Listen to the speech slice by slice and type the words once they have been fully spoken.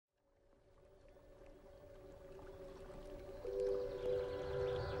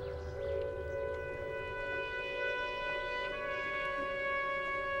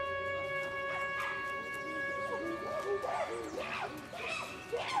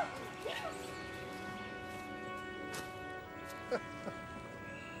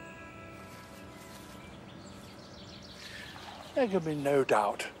There can be no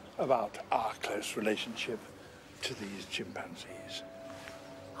doubt about our close relationship to these chimpanzees.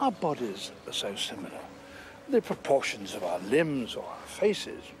 Our bodies are so similar. The proportions of our limbs or our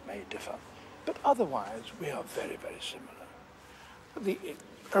faces may differ, but otherwise we are very, very similar. The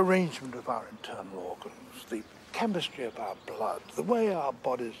arrangement of our internal organs, the chemistry of our blood, the way our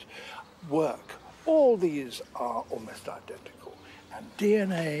bodies work, all these are almost identical, and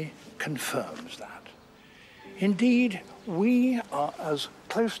DNA confirms that. Indeed, we are as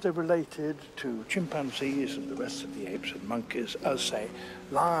closely related to chimpanzees and the rest of the apes and monkeys as, say,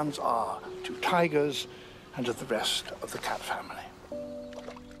 lions are to tigers and to the rest of the cat family.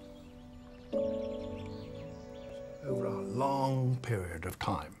 Over a long period of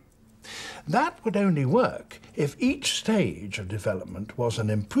time. That would only work if each stage of development was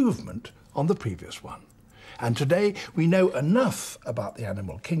an improvement on the previous one. And today we know enough about the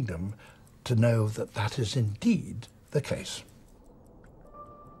animal kingdom to know that that is indeed the case.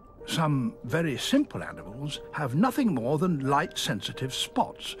 Some very simple animals have nothing more than light-sensitive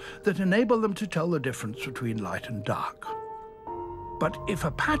spots that enable them to tell the difference between light and dark. But if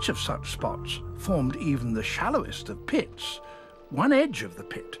a patch of such spots formed even the shallowest of pits, one edge of the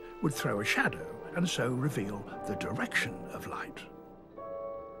pit would throw a shadow and so reveal the direction of light.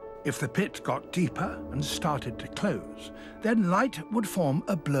 If the pit got deeper and started to close, then light would form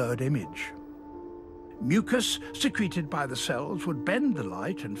a blurred image. Mucus secreted by the cells would bend the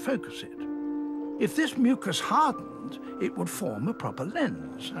light and focus it. If this mucus hardened, it would form a proper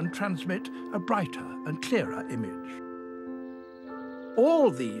lens and transmit a brighter and clearer image.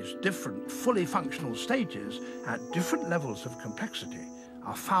 All these different fully functional stages at different levels of complexity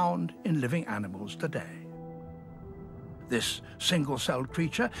are found in living animals today. This single-celled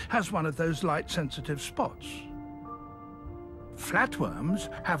creature has one of those light-sensitive spots. Flatworms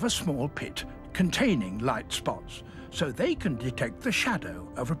have a small pit containing light spots, so they can detect the shadow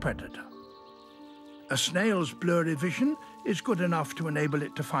of a predator. A snail's blurry vision is good enough to enable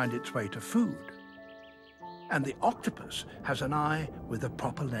it to find its way to food. And the octopus has an eye with a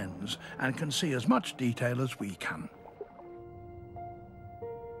proper lens and can see as much detail as we can.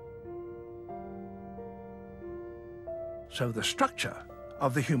 So the structure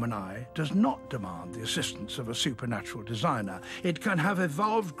of the human eye does not demand the assistance of a supernatural designer. It can have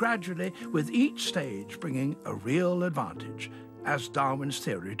evolved gradually, with each stage bringing a real advantage, as Darwin's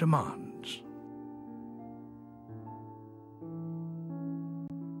theory demands.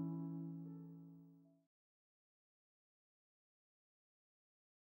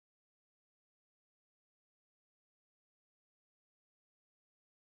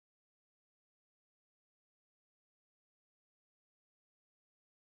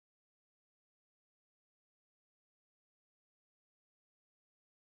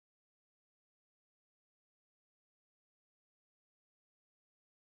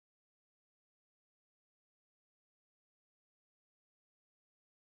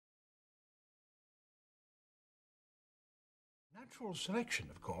 Natural selection,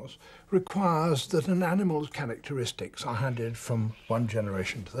 of course, requires that an animal's characteristics are handed from one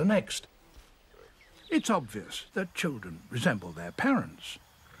generation to the next. It's obvious that children resemble their parents.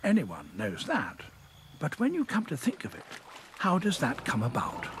 Anyone knows that. But when you come to think of it, how does that come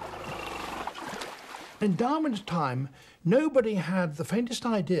about? In Darwin's time, nobody had the faintest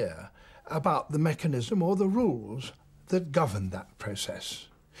idea about the mechanism or the rules that governed that process,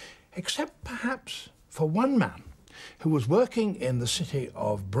 except perhaps for one man who was working in the city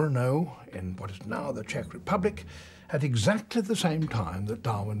of Brno, in what is now the Czech Republic, at exactly the same time that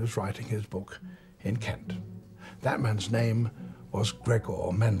Darwin was writing his book in Kent. That man's name was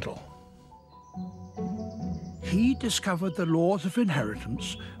Gregor Mendel. He discovered the laws of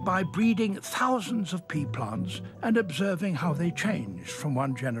inheritance by breeding thousands of pea plants and observing how they changed from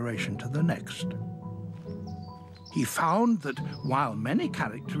one generation to the next. He found that while many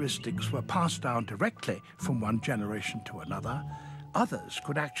characteristics were passed down directly from one generation to another, others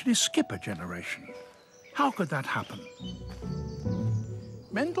could actually skip a generation. How could that happen?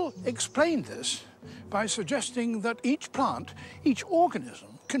 Mendel explained this by suggesting that each plant, each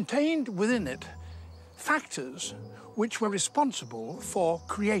organism, contained within it factors which were responsible for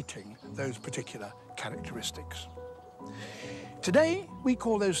creating those particular characteristics. Today, we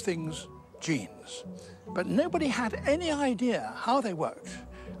call those things genes, but nobody had any idea how they worked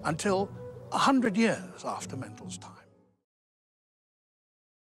until 100 years after Mendel's time.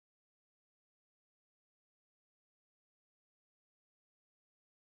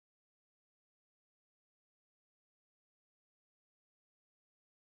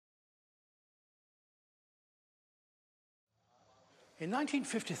 In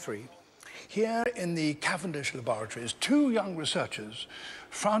 1953, here in the Cavendish laboratories, two young researchers,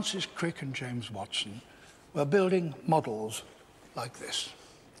 Francis Crick and James Watson, were building models like this.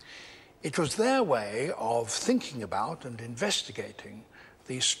 It was their way of thinking about and investigating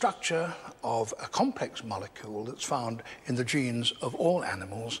the structure of a complex molecule that's found in the genes of all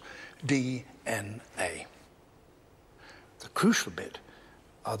animals, DNA. The crucial bit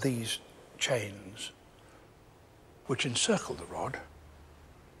are these chains which encircle the rod.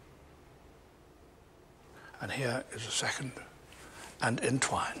 And here is a second, and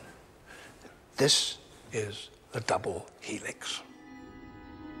entwine. This is the double helix.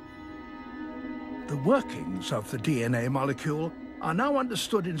 The workings of the DNA molecule are now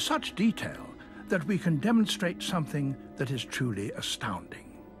understood in such detail that we can demonstrate something that is truly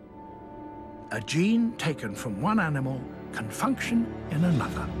astounding. A gene taken from one animal can function in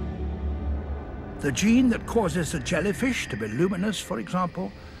another. The gene that causes a jellyfish to be luminous, for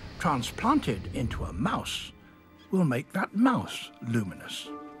example, transplanted into a mouse, will make that mouse luminous.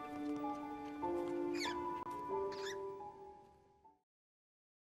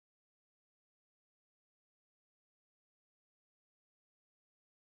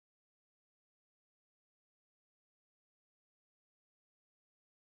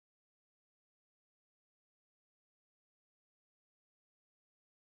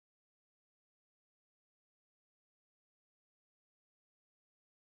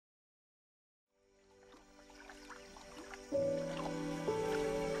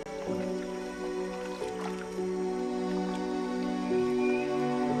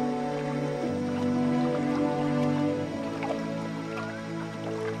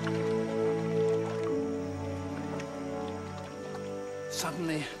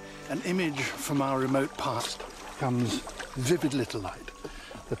 Suddenly, an image from our remote past comes vividly to light.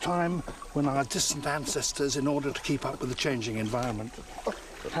 The time when our distant ancestors, in order to keep up with the changing environment,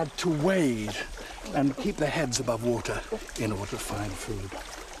 had to wade and keep their heads above water in order to find food.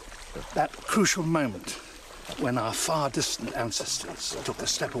 That crucial moment when our far distant ancestors took a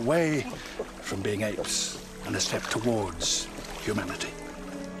step away from being apes and a step towards humanity.